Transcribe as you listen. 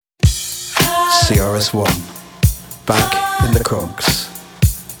CRS1, back in the Bronx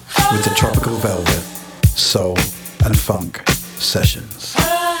with the Tropical Velvet Soul and Funk Sessions.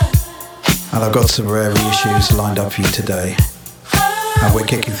 And I've got some rare reissues lined up for you today, and we're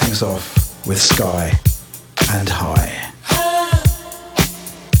kicking things off with Sky and High.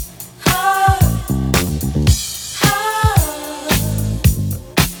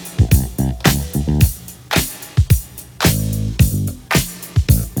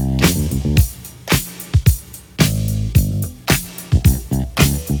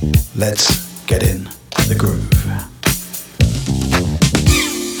 Let's get in the groove.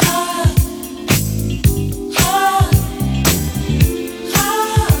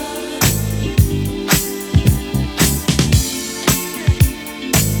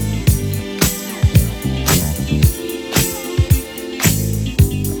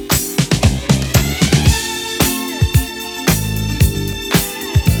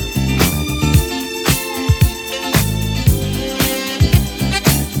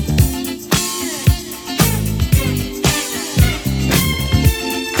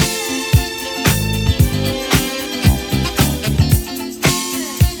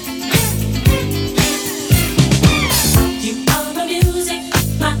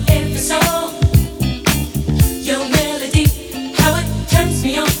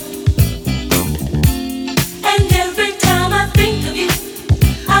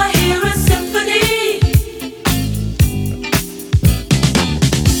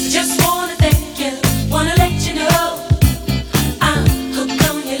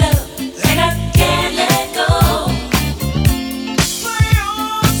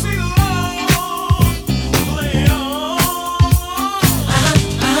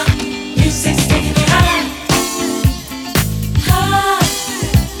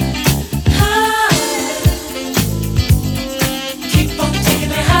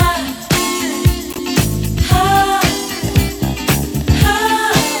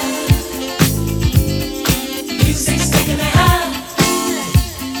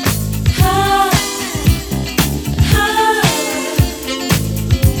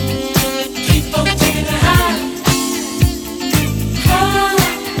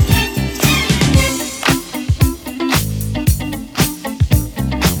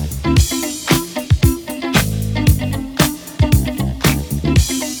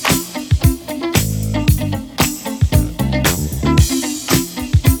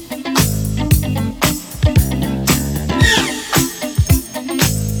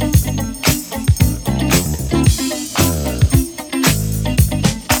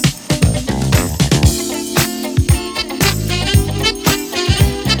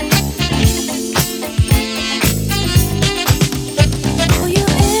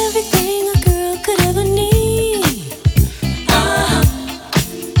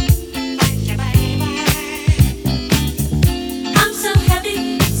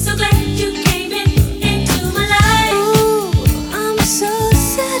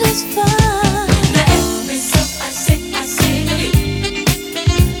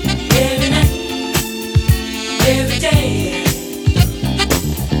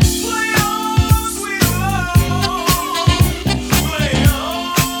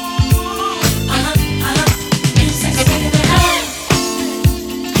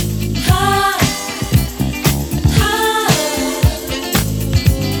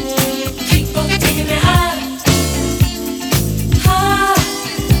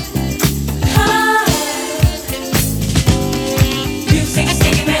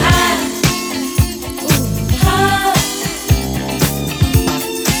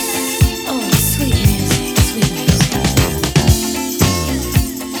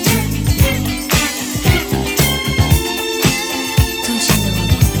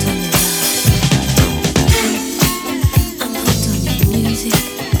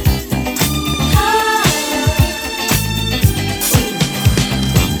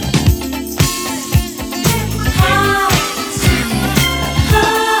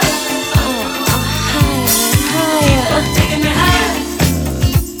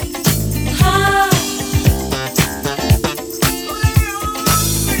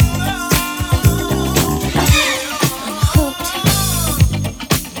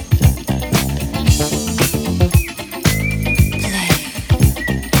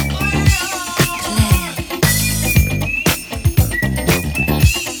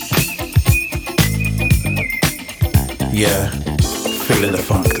 Yeah, feeling the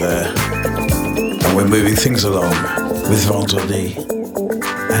funk there. And we're moving things along with Vendredi.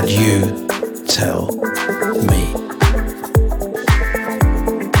 And you tell me.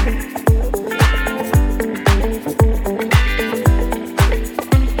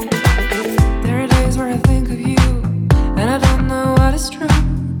 There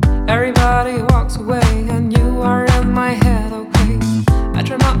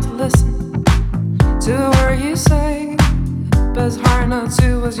hard not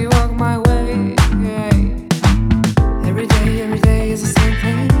to as you walk my way. Every day is the same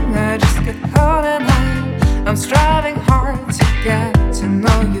thing. I just get caught and I'm striving hard to get to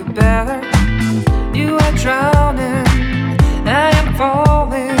know you better. You are drowning, I am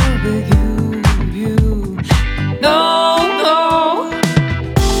falling with you. No, no.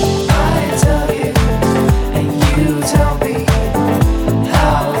 I tell you, and you tell me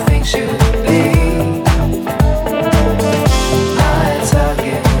how things should be. I tell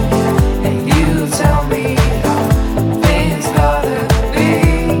you, and you tell me how things gotta be.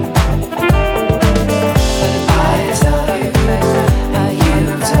 I tell you, and you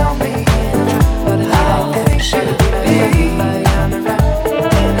tell me how things should be.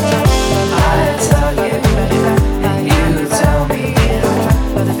 I tell you, and you tell me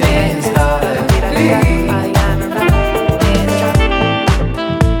how things gotta be.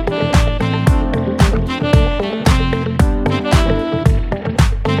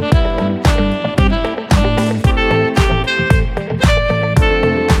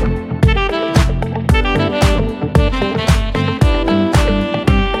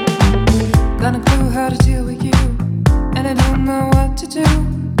 Got no clue how to deal with you, and I don't know what to do.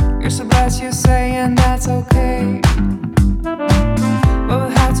 You're so blessed, you're saying that's okay. What will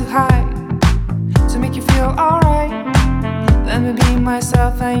have to hide to make you feel alright? Let me be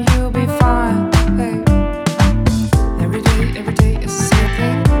myself and you'll be fine. Hey. Every day is the same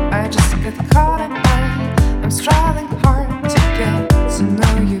thing. I just get caught and I'm striving hard to get to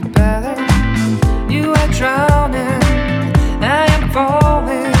know you better. You are drowning, I am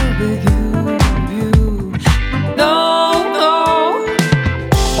falling with you. No, no.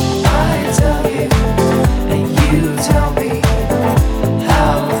 I tell you, and you tell me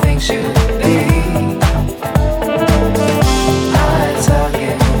how things should be. I tell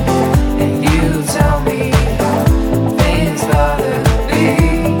you, and you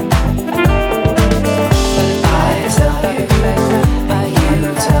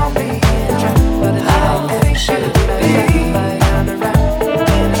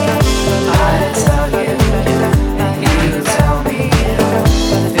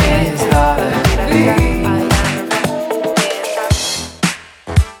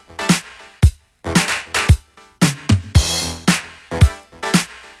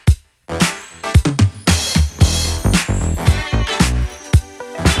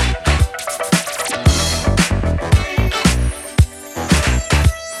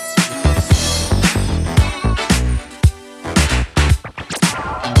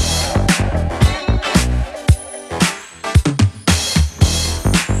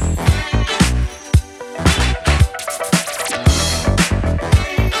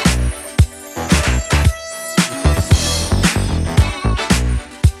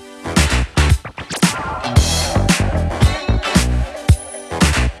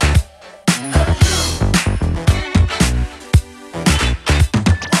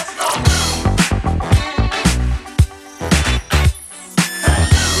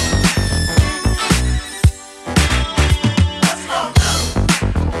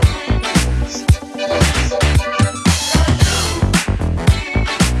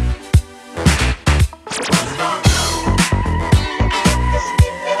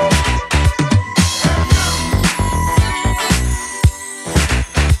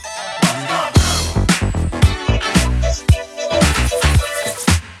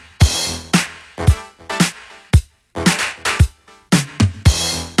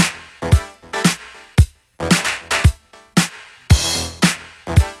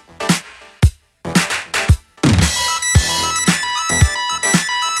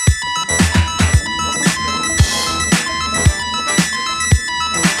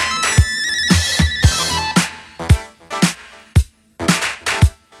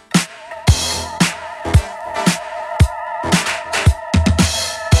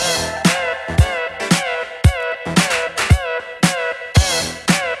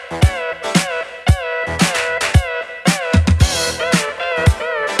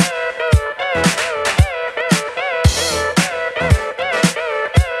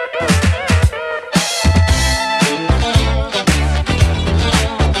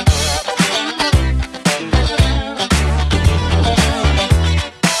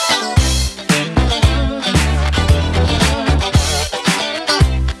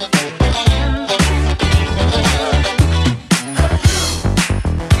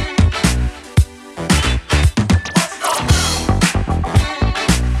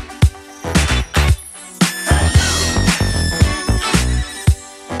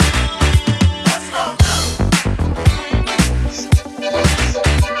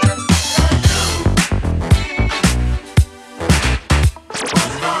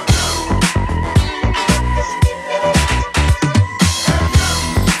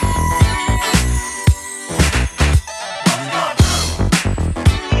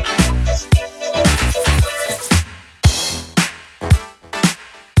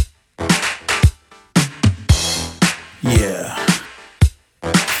Yeah,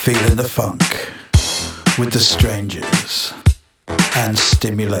 feeling the funk with the Strangers and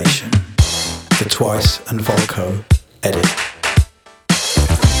Stimulation, the Twice and Volko edit.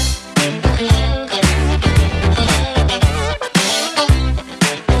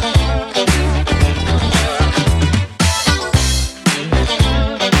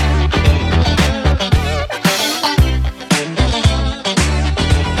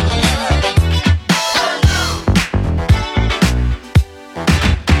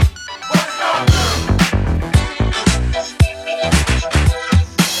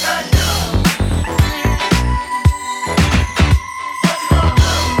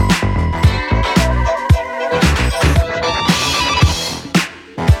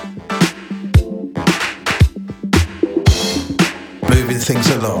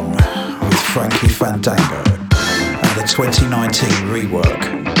 Things along with Frankie Fandango and the 2019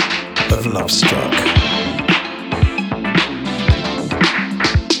 rework of Love Struck.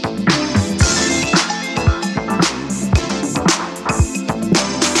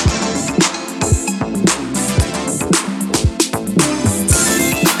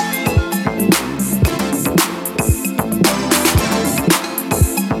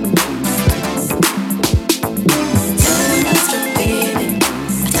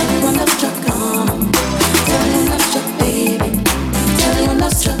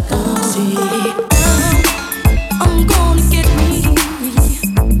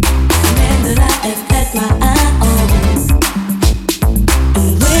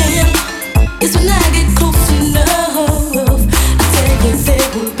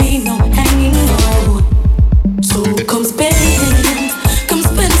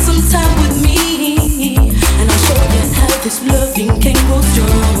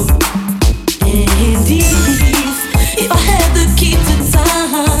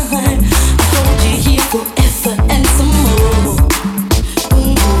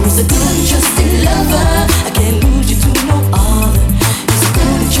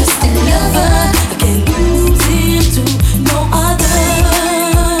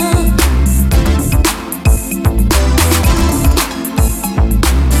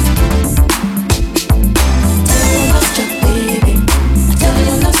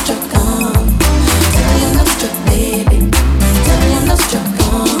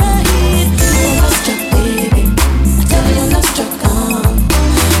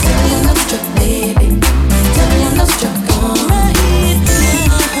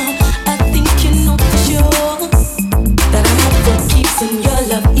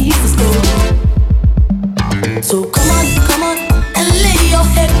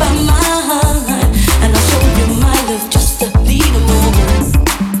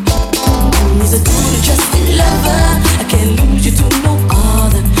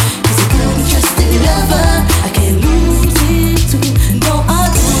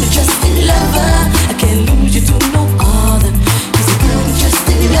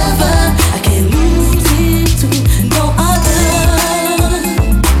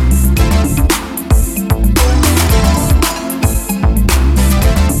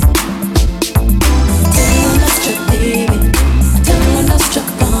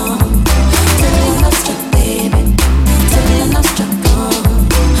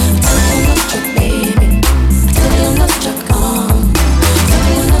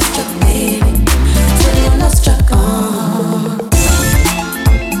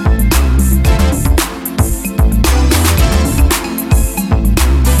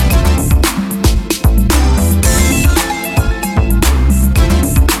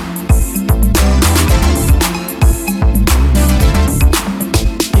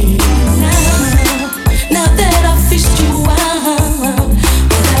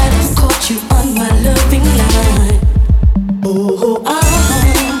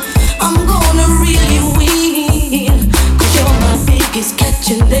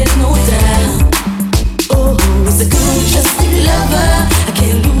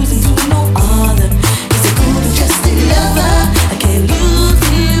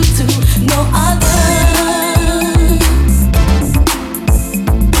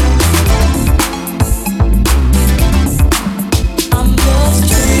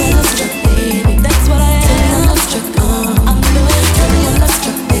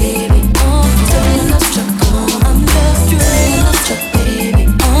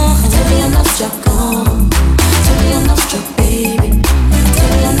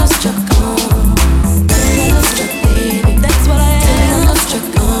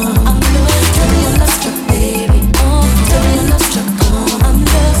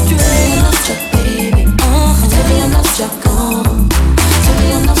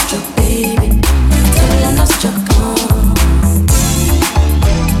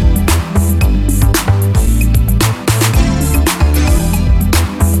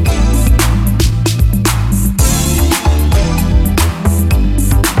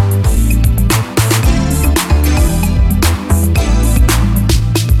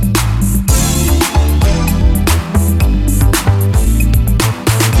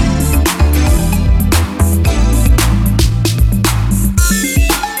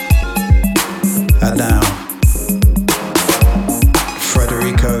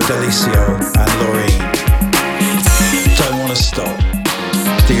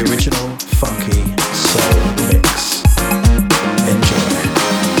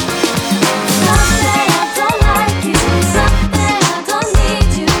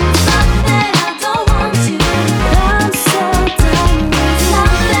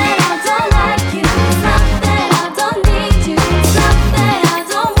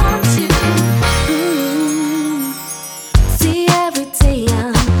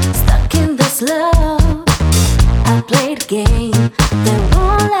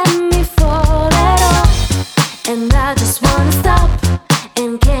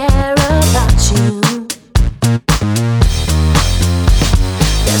 care about you.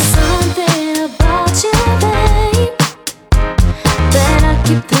 There's something about you, babe, that I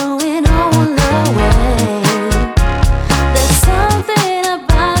keep throwing all away. There's something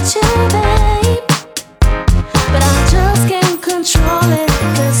about you, babe, but I just can't control it,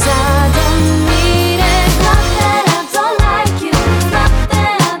 'cause I don't need it. Not that I don't like you, not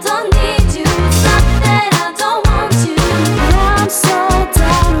that I don't need you, not that I don't want you, but I'm so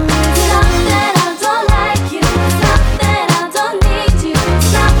done with you. Not that I don't like you, not that I don't need you,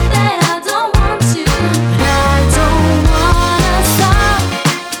 not that I don't want you, but I don't wanna stop.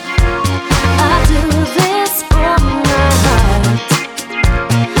 I do this for my heart.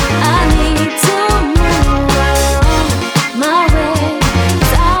 I need to move along my way,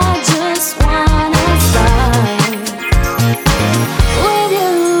 'cause I just wanna start with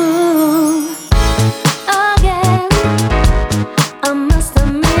you again. I must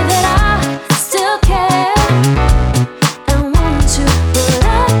admit that I still care and want you, but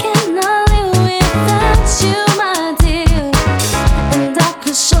I cannot live without you, my dear. And I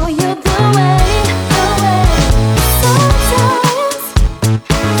could show you the way, the way. Sometimes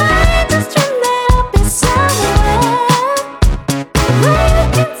I just dream that I'll be somewhere where you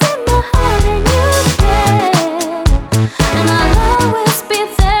can take my heart and you care, and I'll always be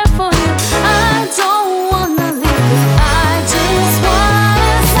there for you. I don't wanna leave you, I just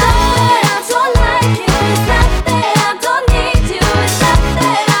wanna stay. I don't like you, it's not that I don't need you, it's not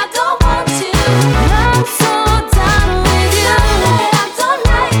that I don't want you, but I'm so done with you. I don't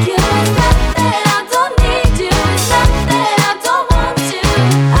like you, it's not that I don't need you, it's not that I don't want you,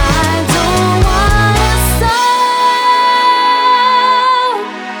 I don't wanna stop.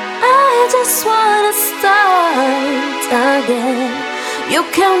 I just wanna start again. You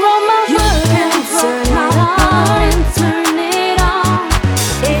can roll my world and turn it on and turn it on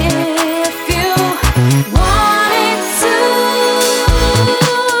if you wanted to.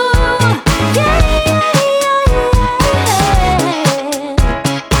 Yeah, yeah, yeah, yeah.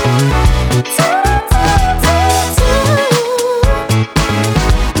 Do, do,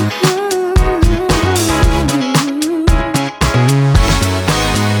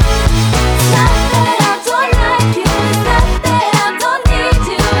 It's not that I don't like you, it's not that I don't need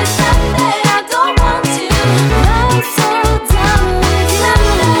you, it's not that I don't want you, but I'm so done with you. It's not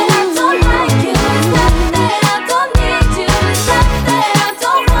that I don't like you, it's not that I don't need you, it's not that I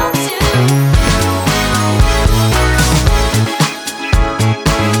don't want you.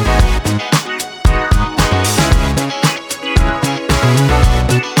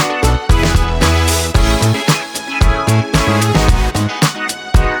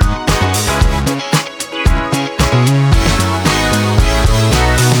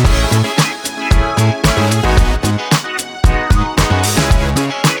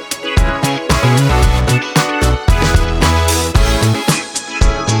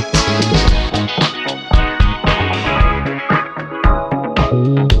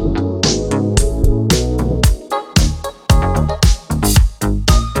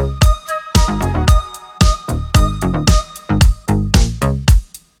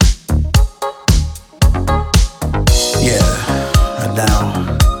 Yeah, and now,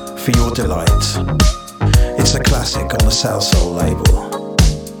 for your delight, it's a classic on the South Soul label.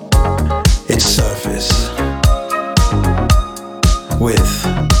 It's Surface with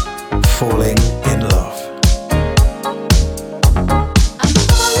Falling in Love. I'm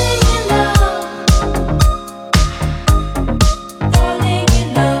falling in love, falling in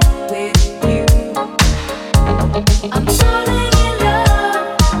love with you. I'm falling in love,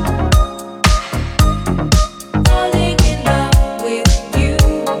 falling in love with you.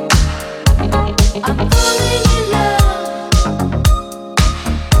 I'm falling in love,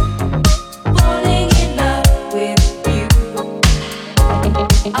 falling in love with you.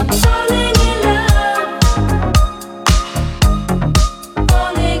 I'm falling in love,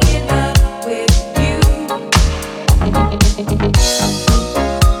 falling in love with you.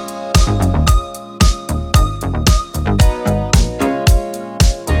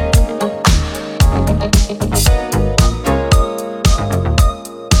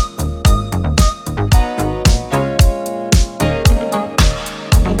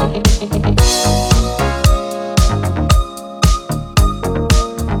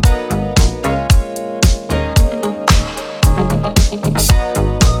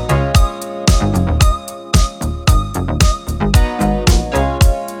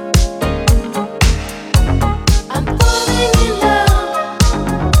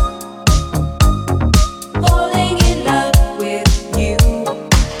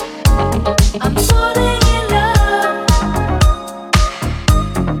 I'm falling in love,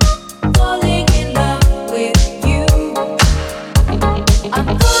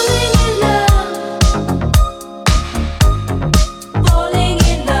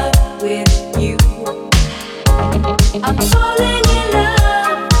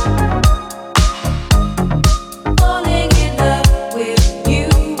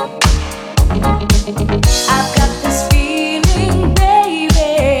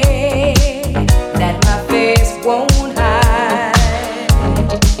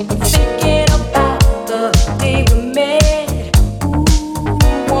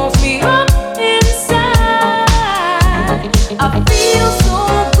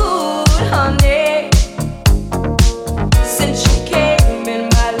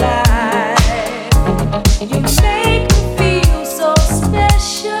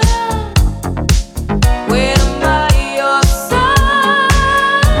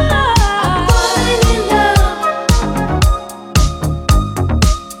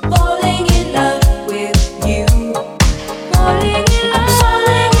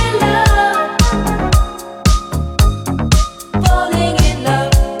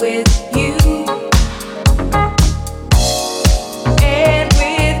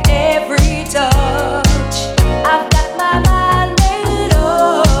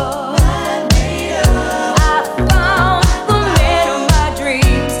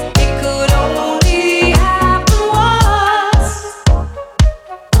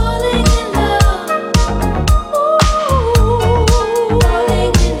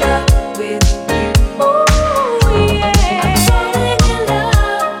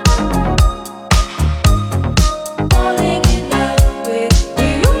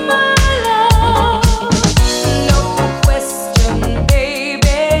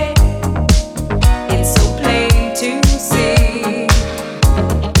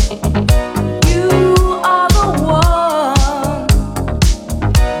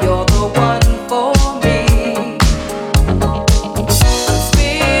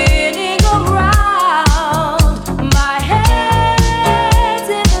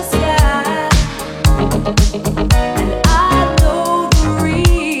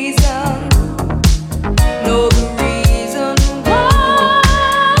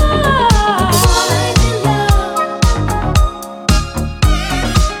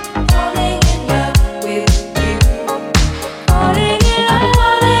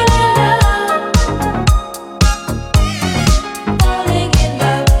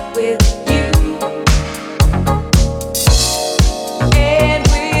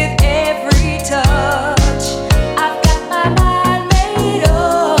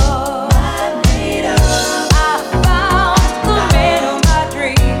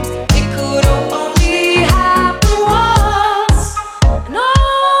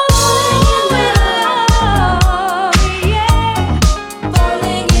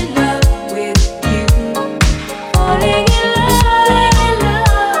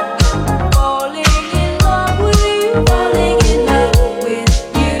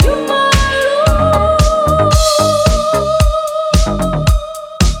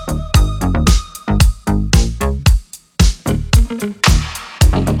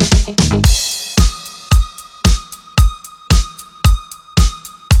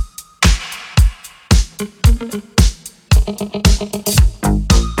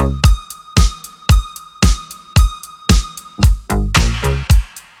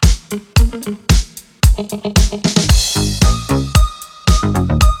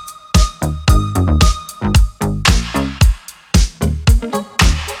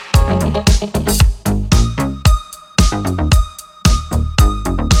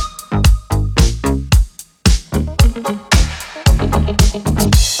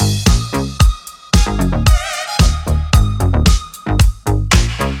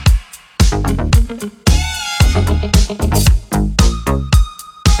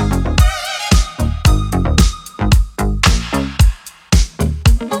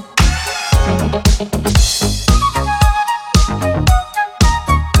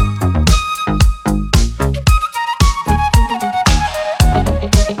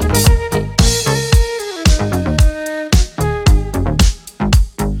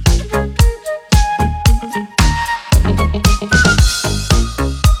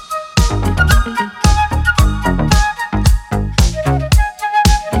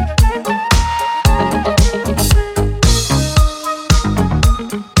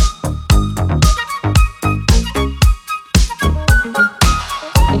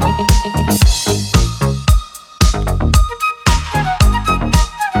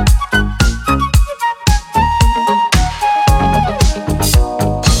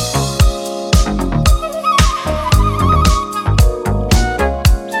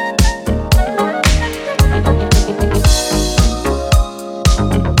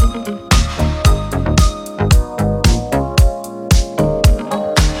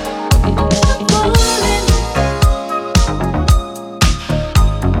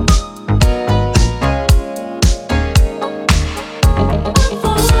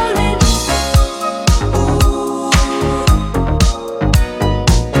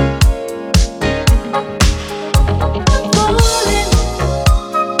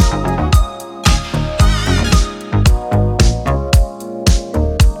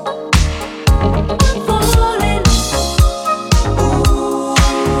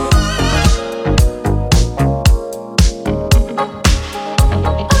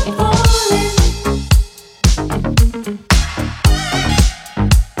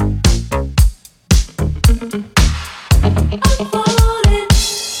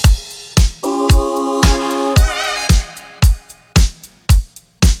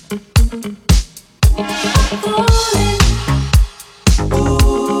 I'm falling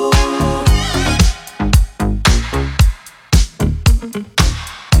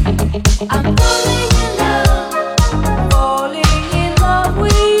in love.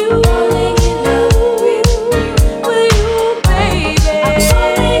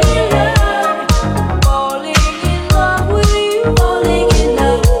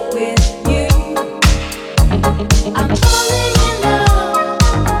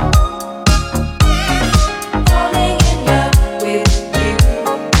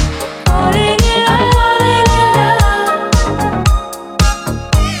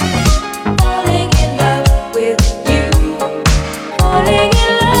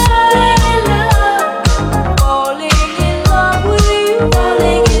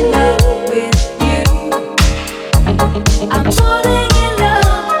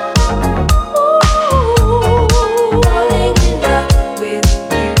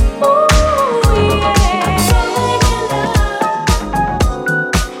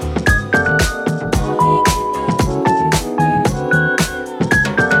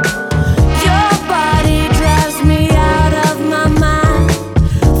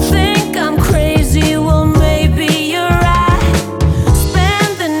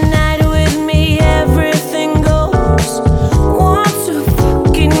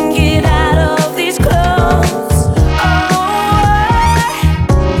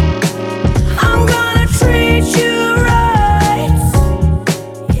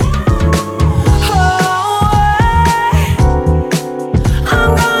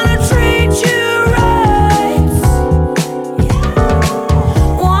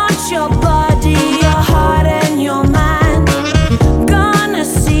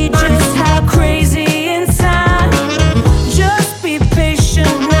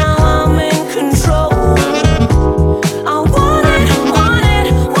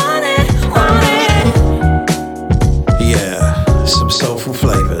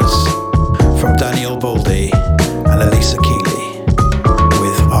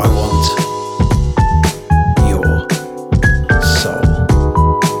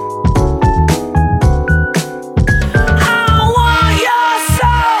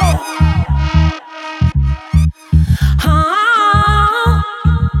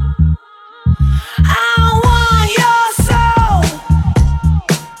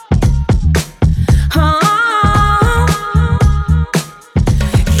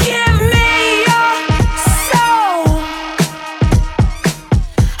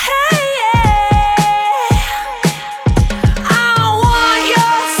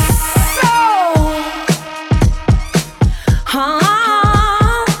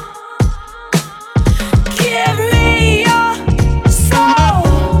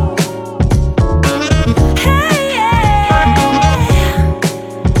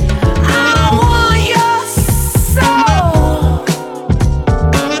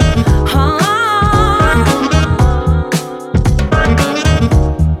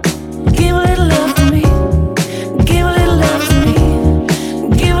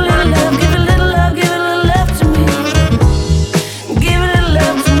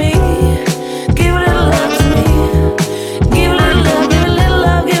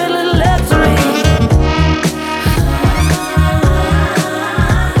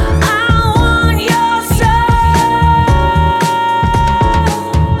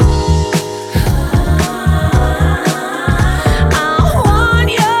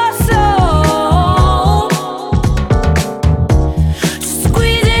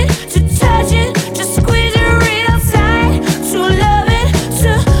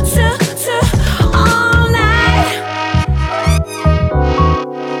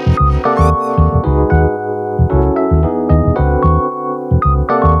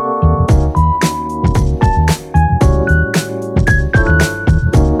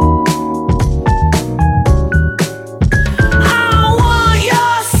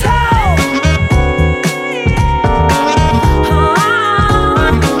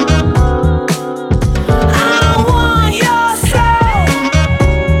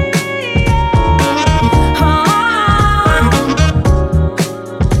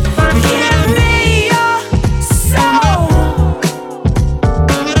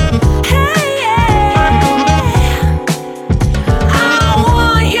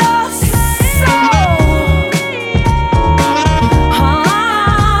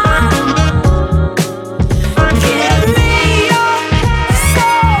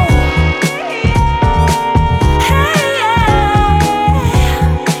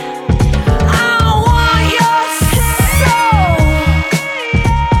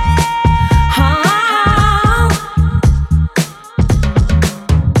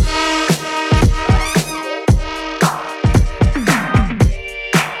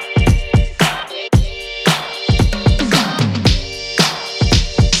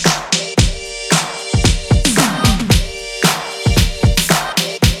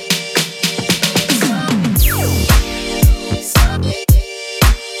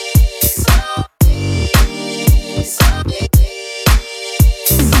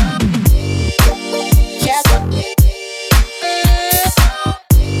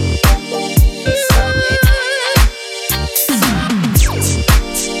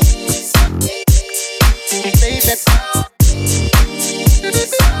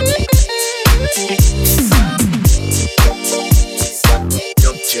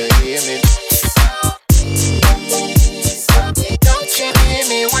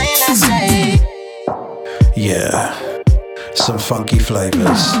 funky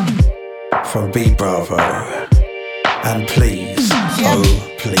flavors from B Bravo and Please,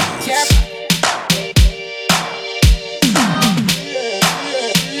 oh please.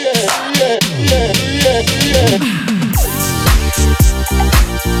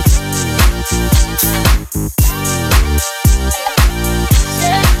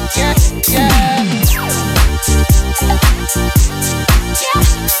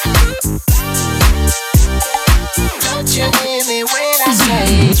 Don't you hear me when I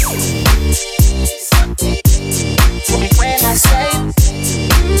say something? When I say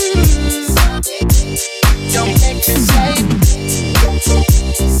don't make me say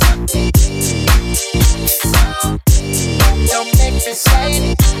something. Don't make me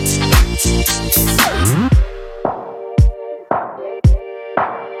say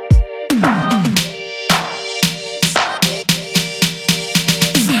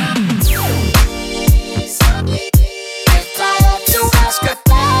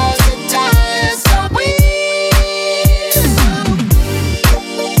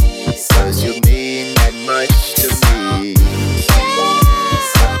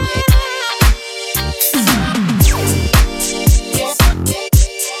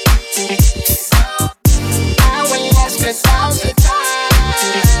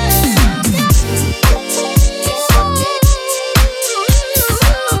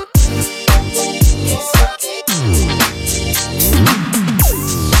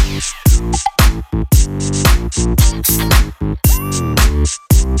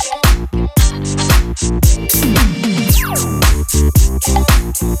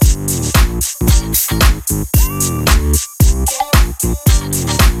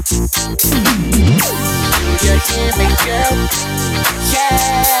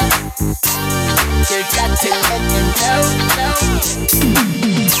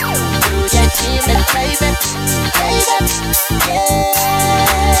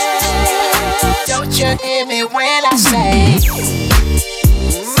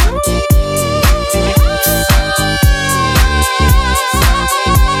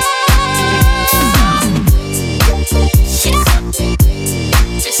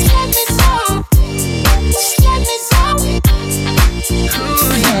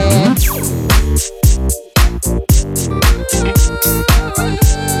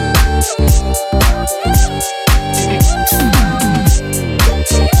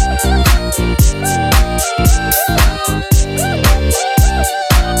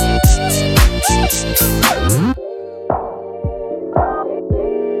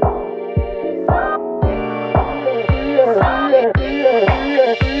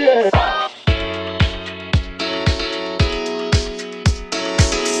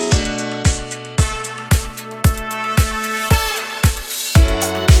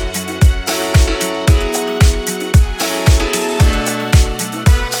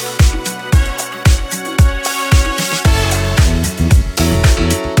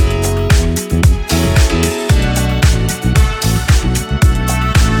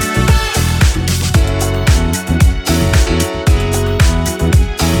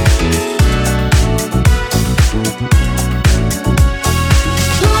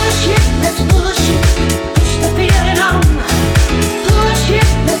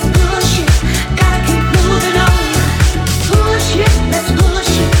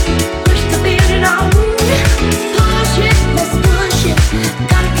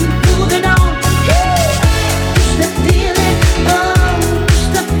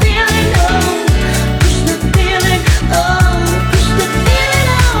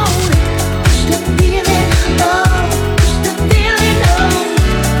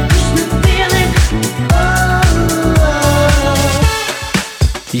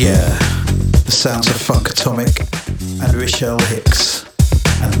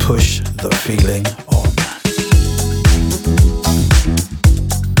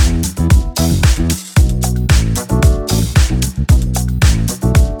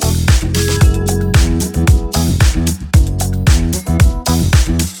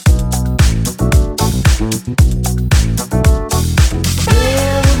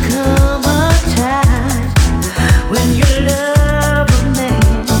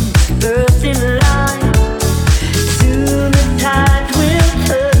Soon the tide will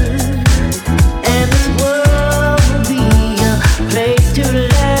turn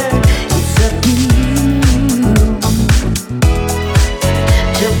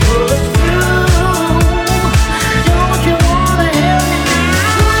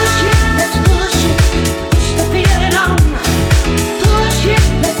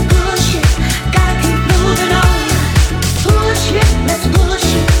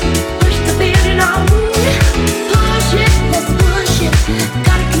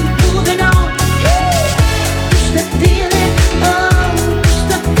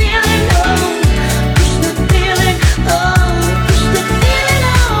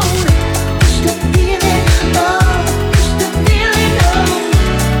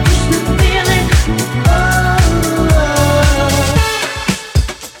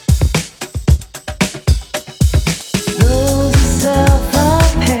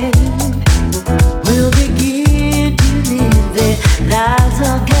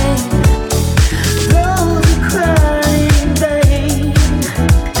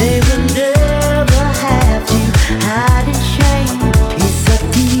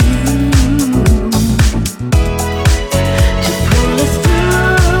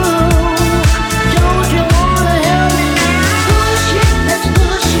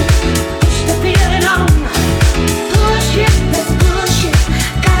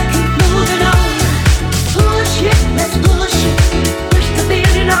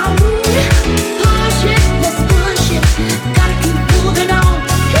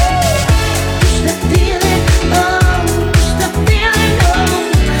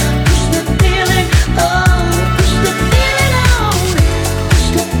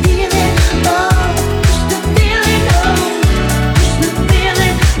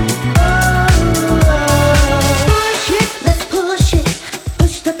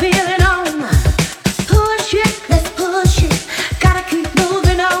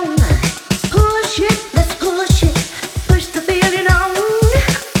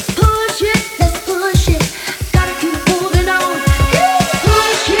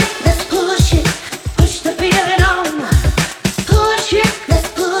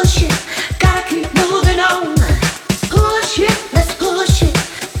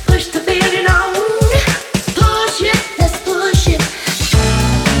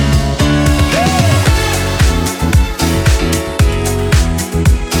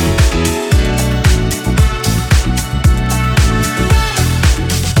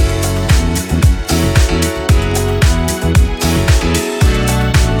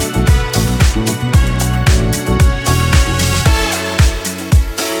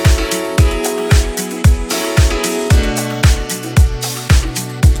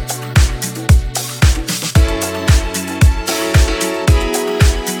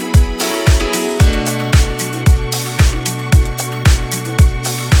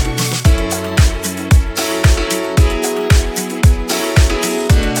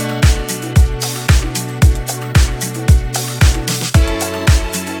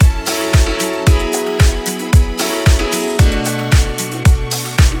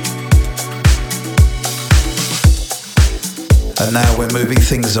Moving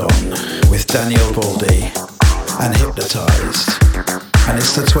Things On with Daniel Baldi and Hypnotized. And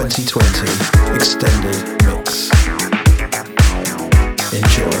it's the 2020 extended mix.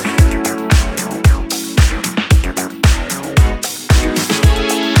 Enjoy.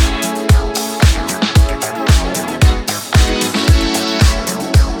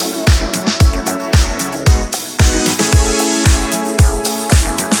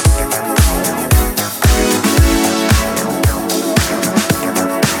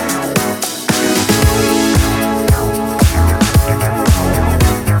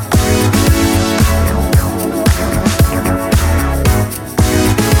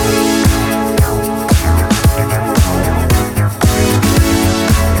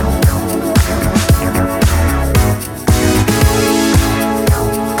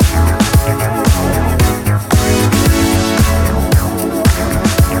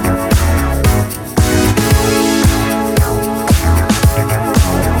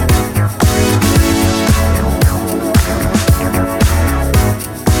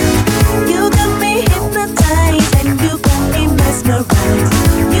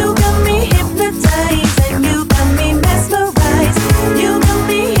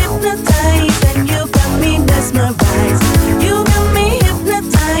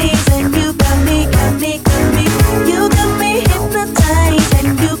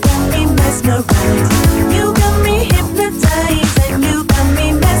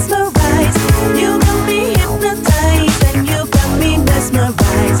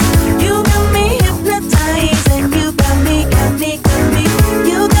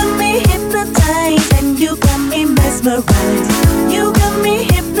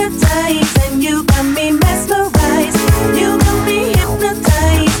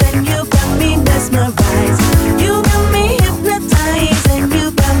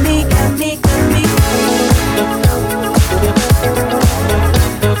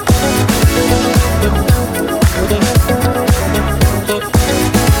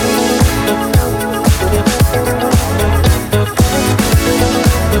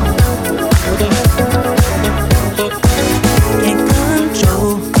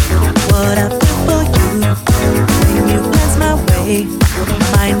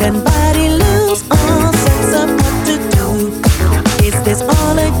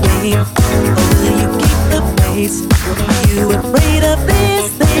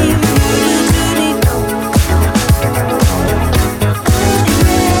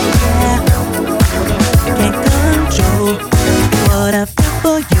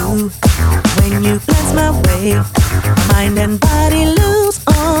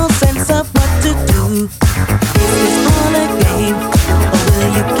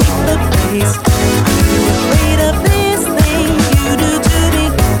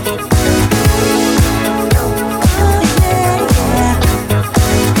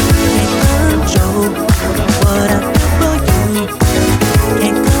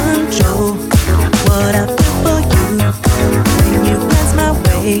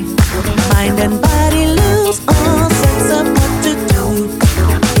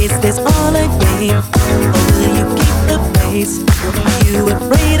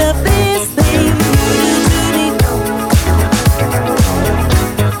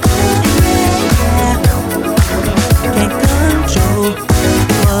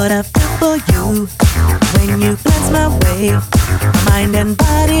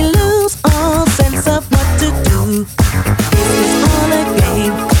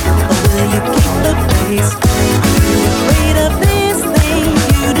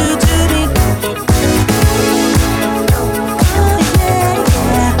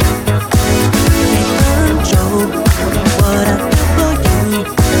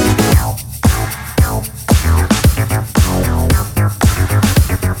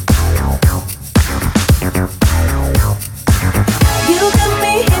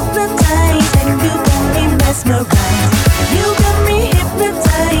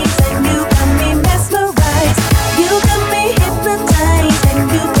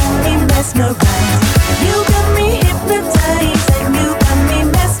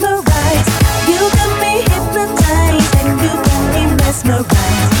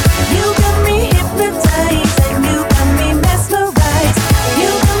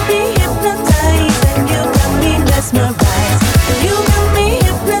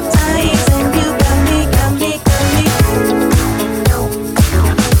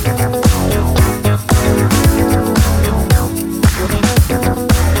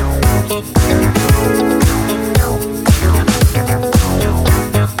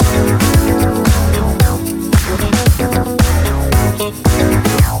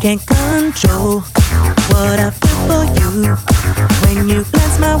 you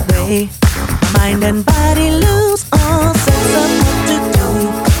glance my way, mind and body lose all sense of what to do.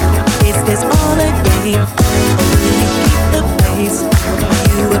 Is this all a game, or will you keep the pace? Are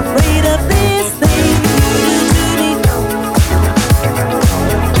you afraid of this thing you do to me?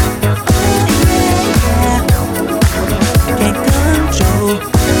 Yeah, can't control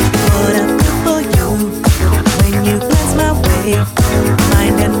what I feel for you. When you glance my way,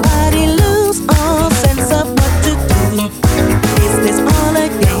 mind and body lose all sense of what to do. Is this all a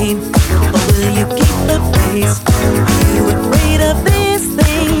game, or will you keep the pace? Are you afraid of this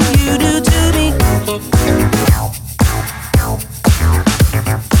thing you do to me?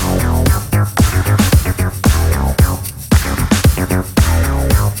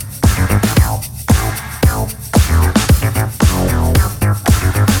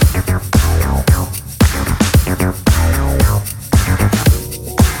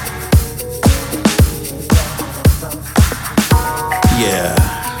 Yeah.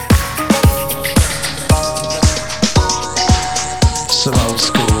 Some old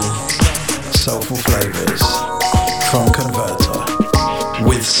school soulful flavors from Converter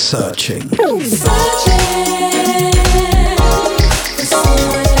with Searching.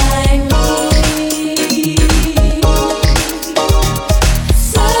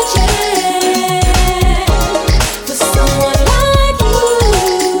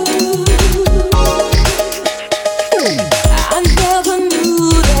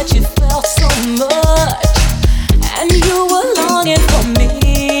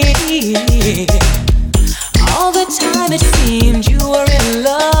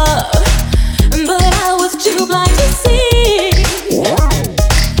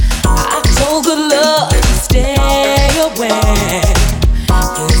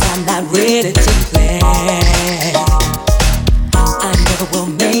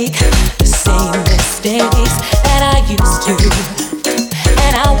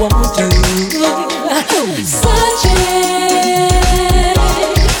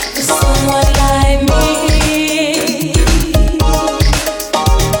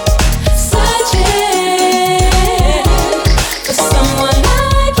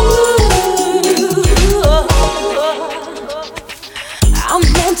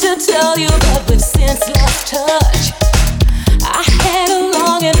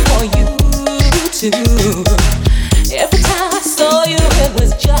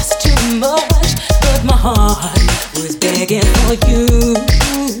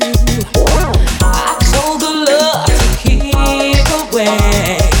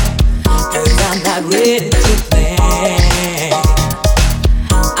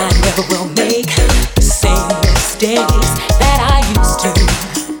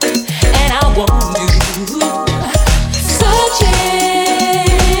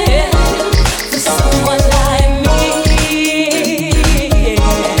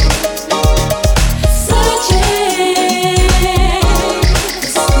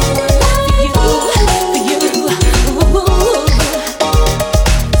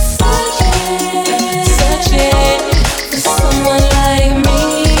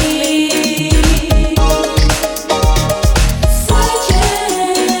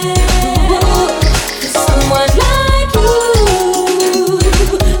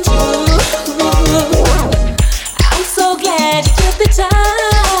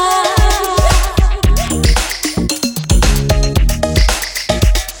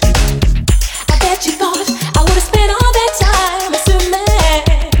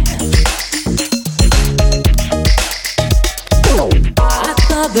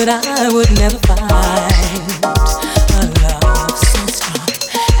 That I would never find a love so strong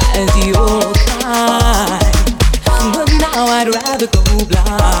as your kind. But now I'd rather go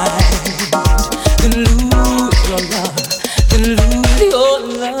blind than lose your love, than lose your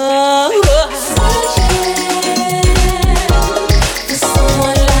love. For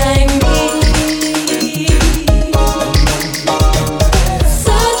someone like me,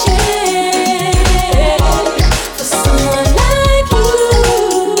 searching for someone like you.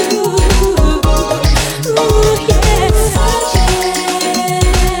 Searching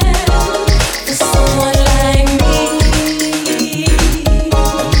for someone like me.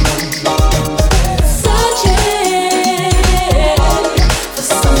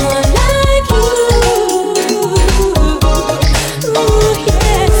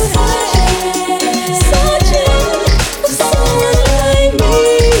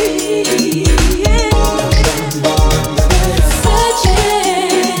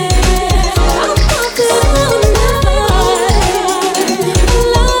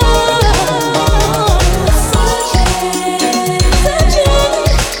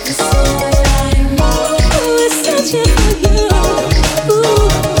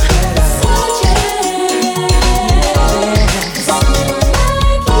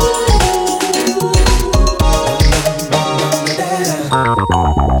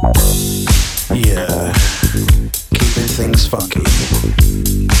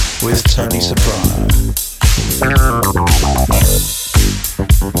 with Tony Soprano.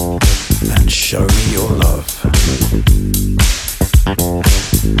 And show me your love.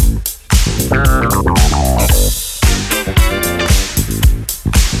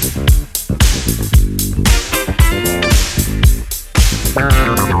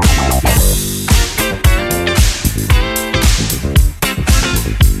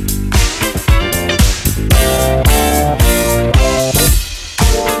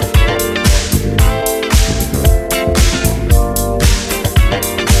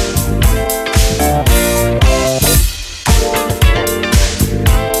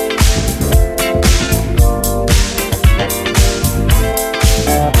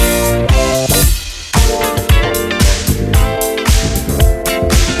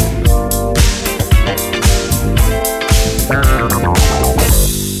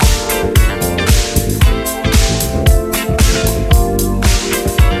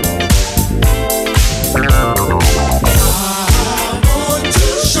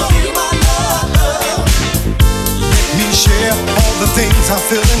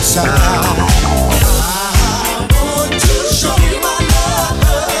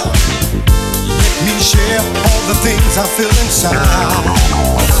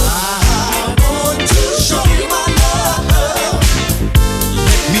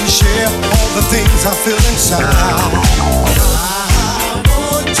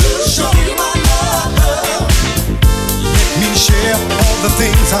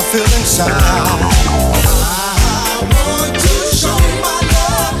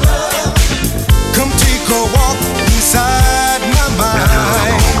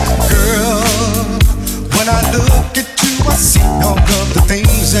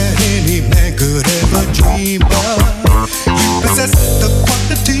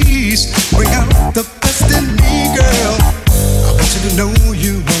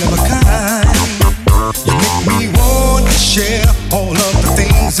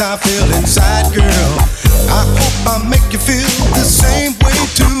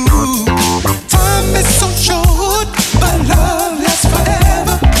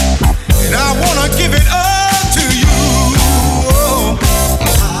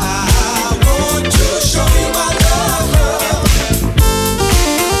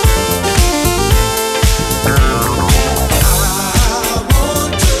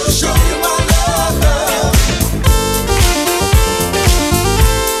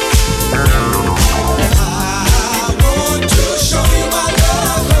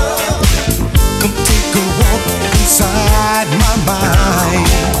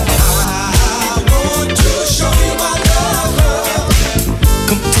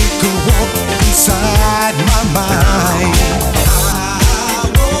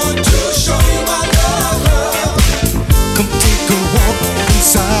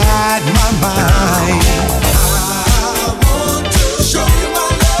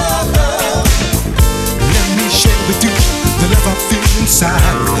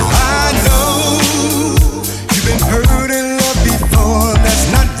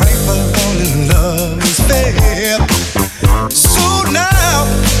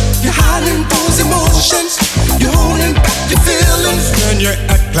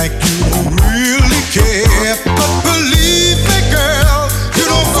 Like you don't really care, but believe me, girl, you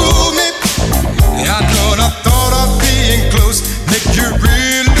don't fool me.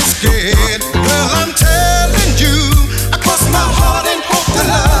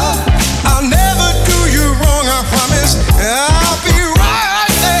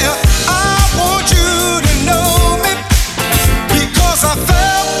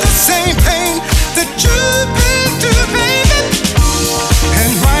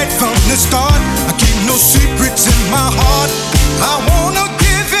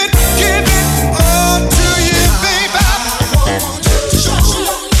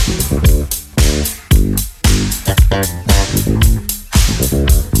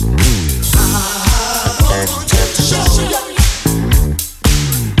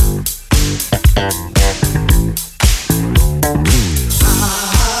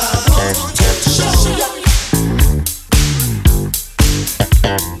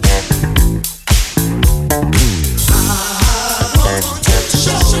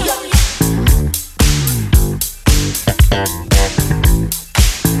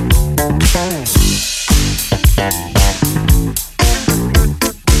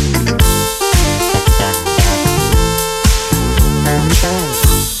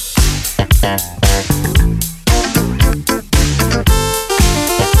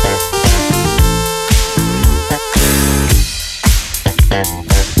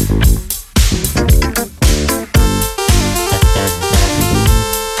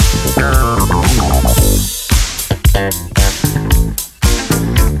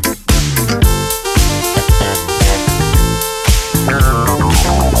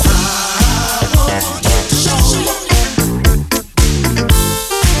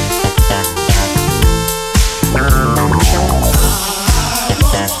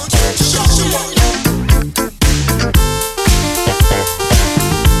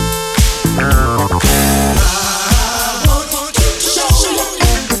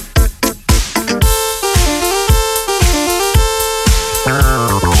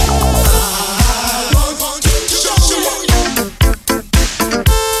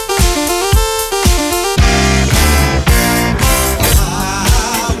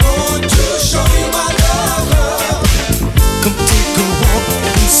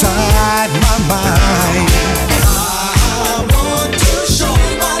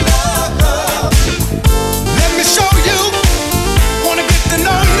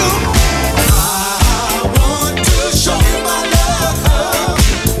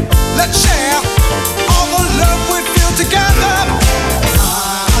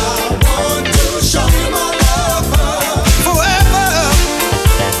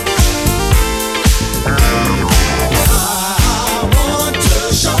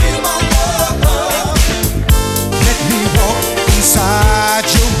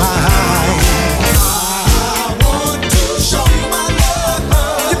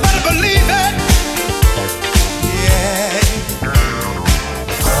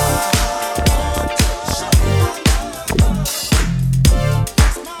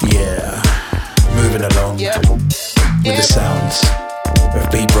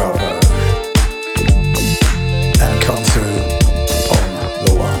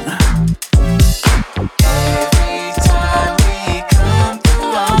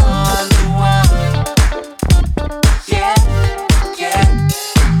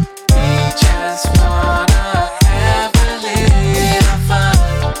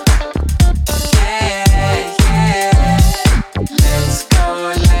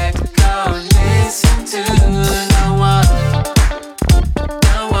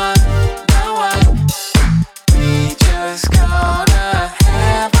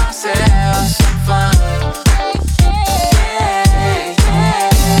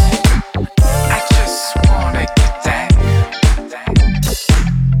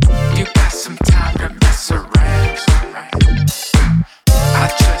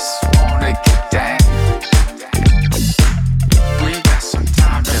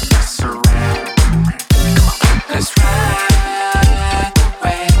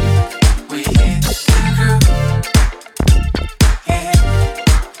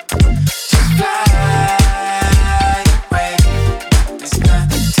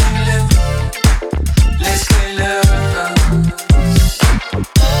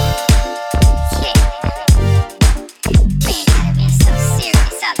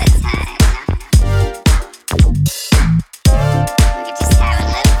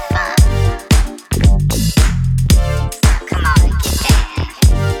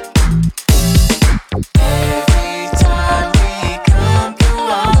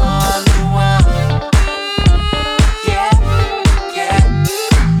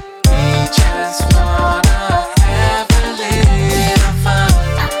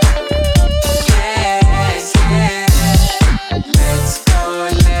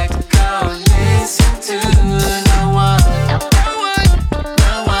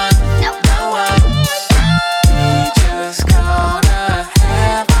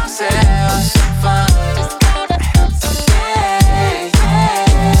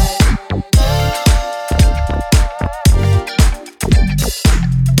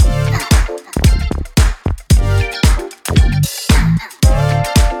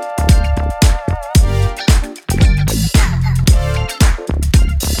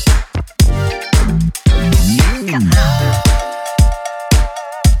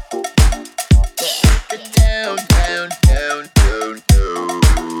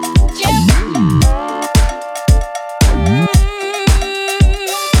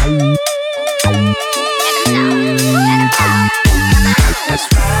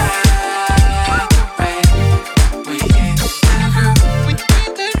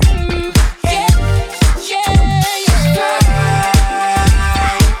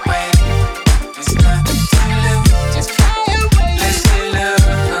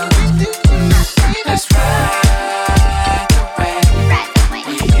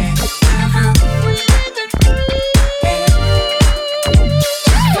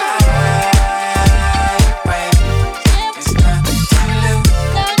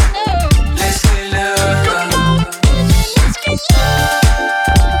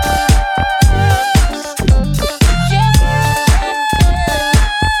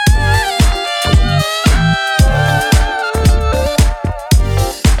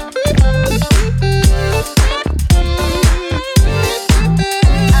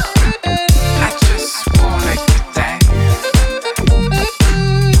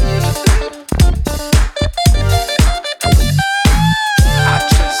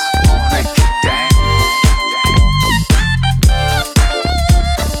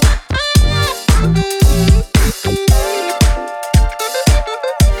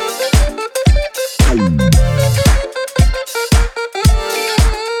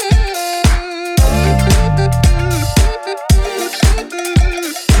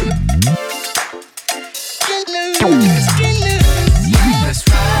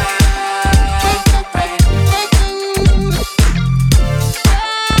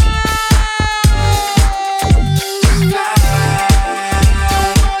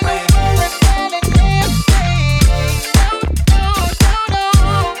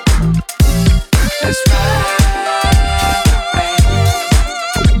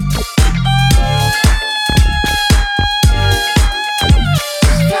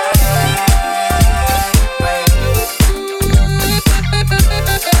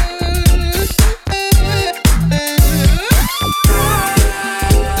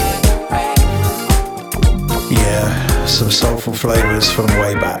 Flowers from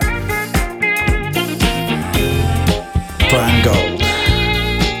way back. Brown Gold.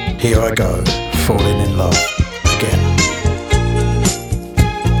 Here I go, falling in love again.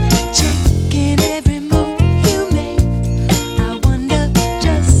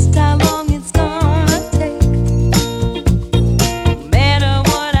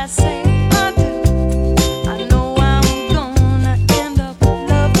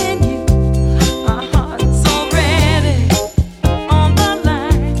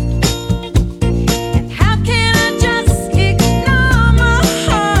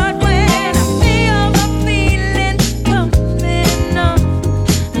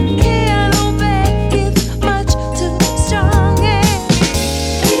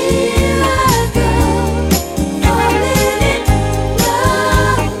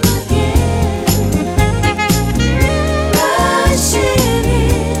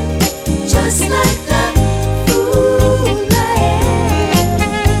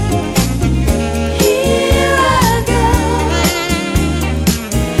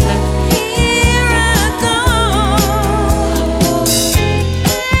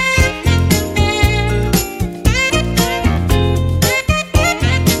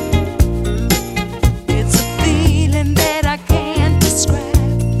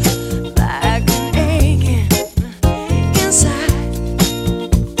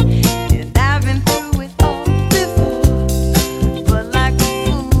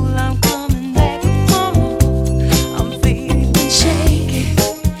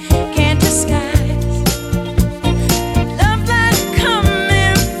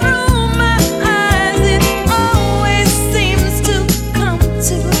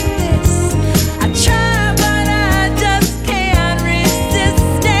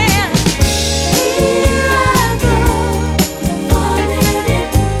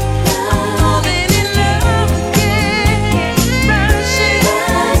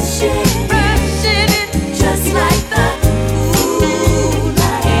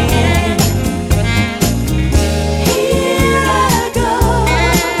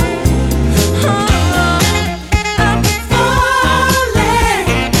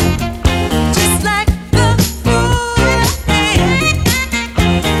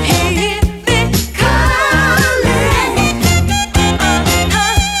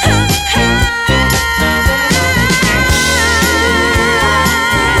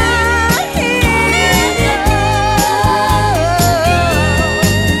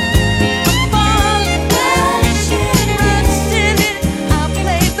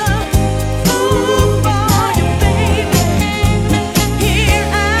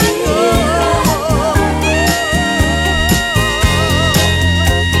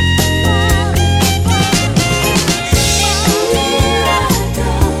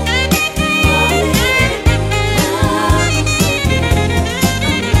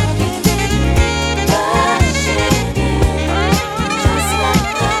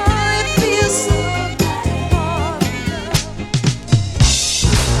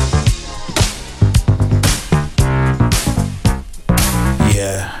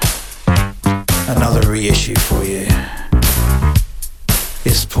 Reissue for you.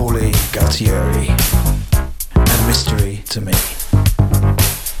 It's Paulie Galtieri and Mystery to Me.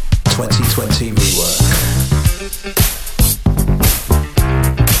 2020 rework.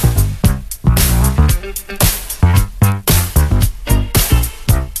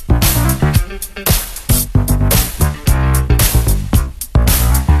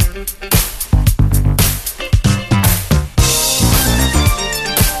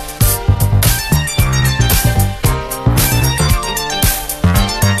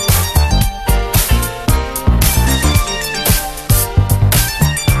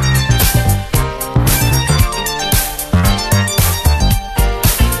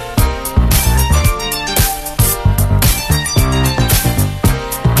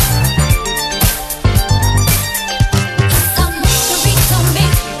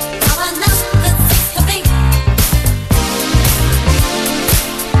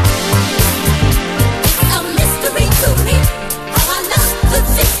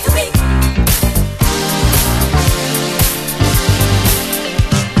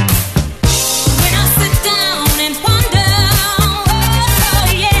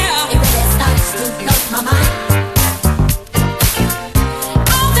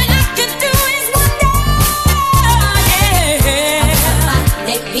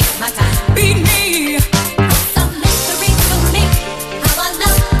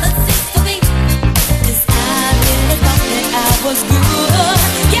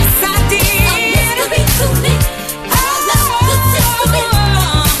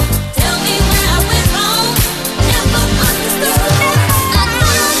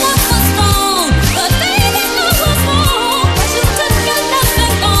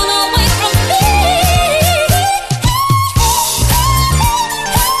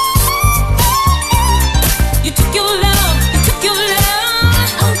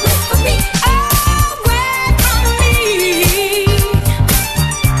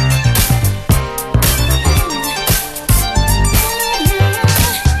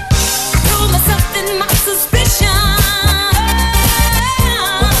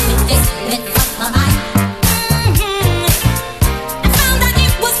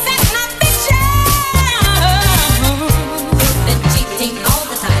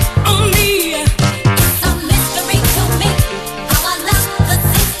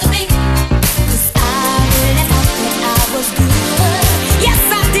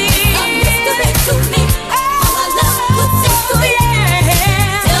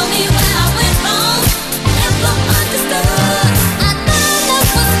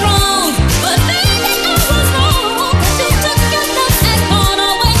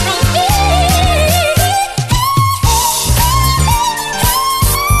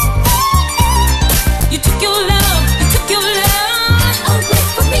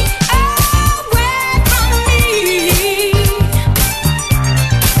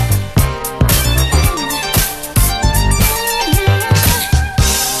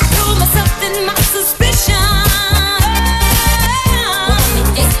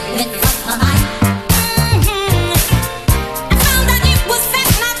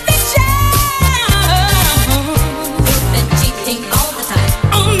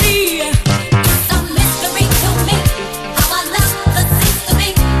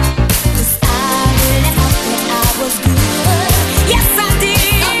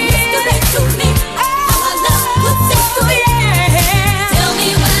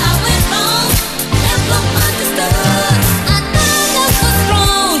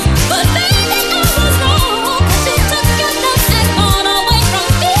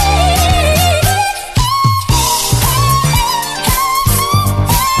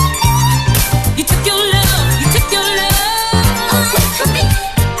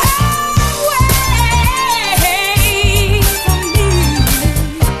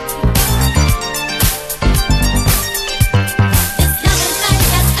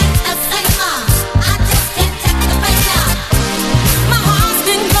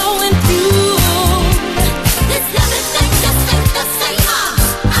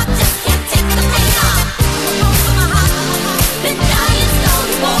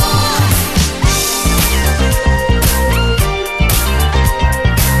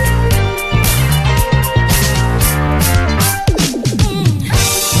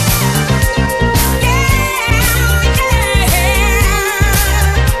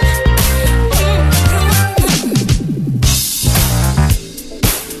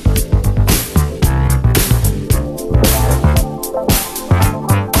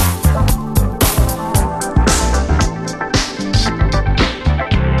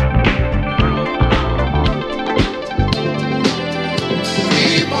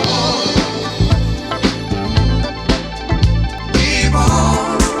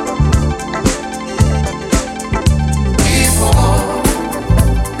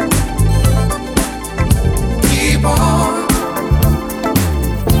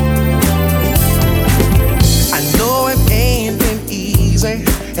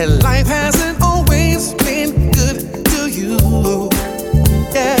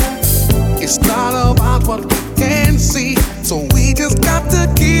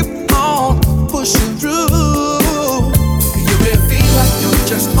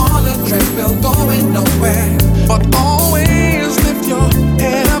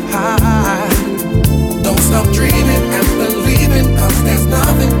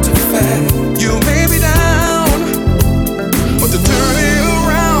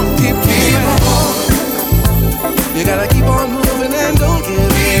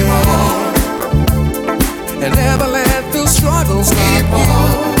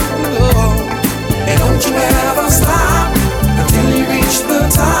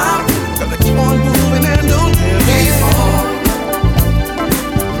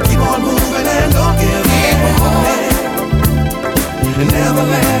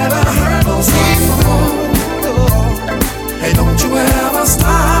 let a hurdle stop. Hey, don't you ever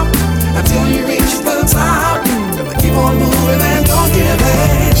stop until you reach the top. Gonna keep on moving and don't give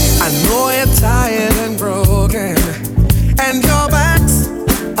in. I know you're tired and broken, and your back's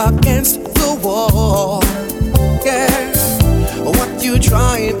against the wall. Yeah, what you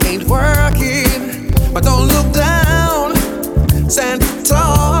trying ain't working, but don't look down, stand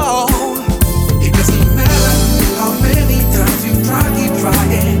tall. It doesn't matter how many times you try, keep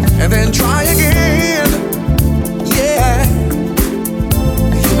trying, and then try again. Yeah,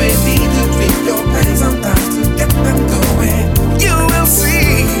 you may need to treat your pain sometimes to get them going. You will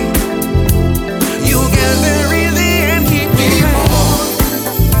see, you'll get there in the end. Keep on,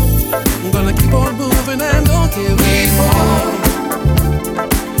 I'm gonna keep on moving and don't give up.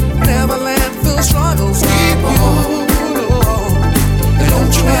 Never let the struggle stop you. And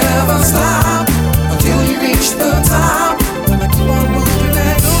don't you ever stop until you reach the top. Gonna keep on moving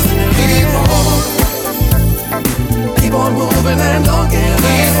and don't give up. Keep on moving and don't give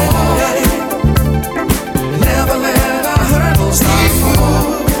up. Never let a hurdle stop you.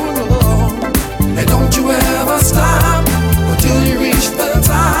 And don't you ever stop until you reach the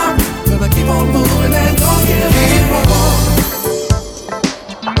top. Gonna keep on moving and don't give up.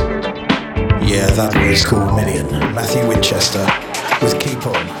 Yeah, that was called Million. Matthew Winchester with Keep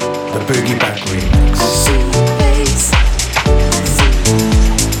On, the Boogie Back remix. I see your face.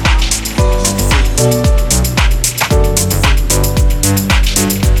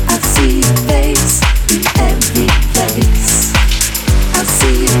 I see your face in every place. I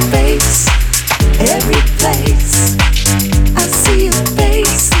see your face every place. I see your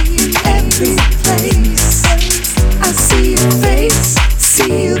face in every place. I see your face,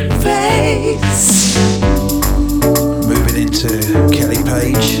 see your face. Moving into Kelly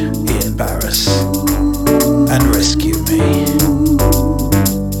Page, Ian Barris, and Rescue Me.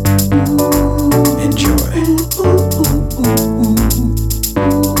 Enjoy.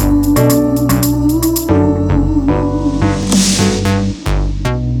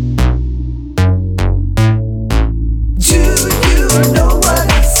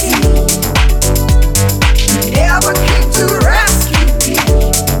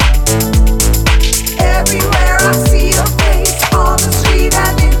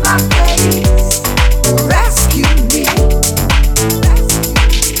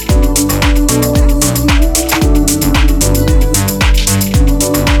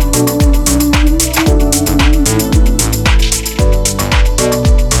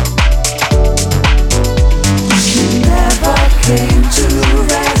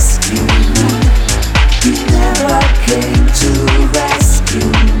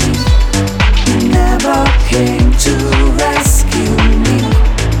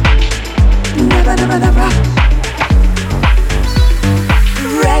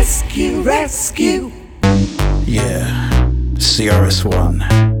 Rescue. Yeah,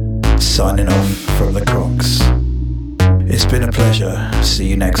 CRS1, signing off from the Conks. It's been a pleasure. See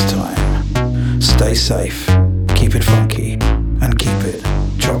you next time. Stay safe, keep it funky, and keep it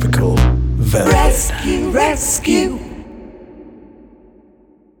tropical velvet. Rescue, rescue.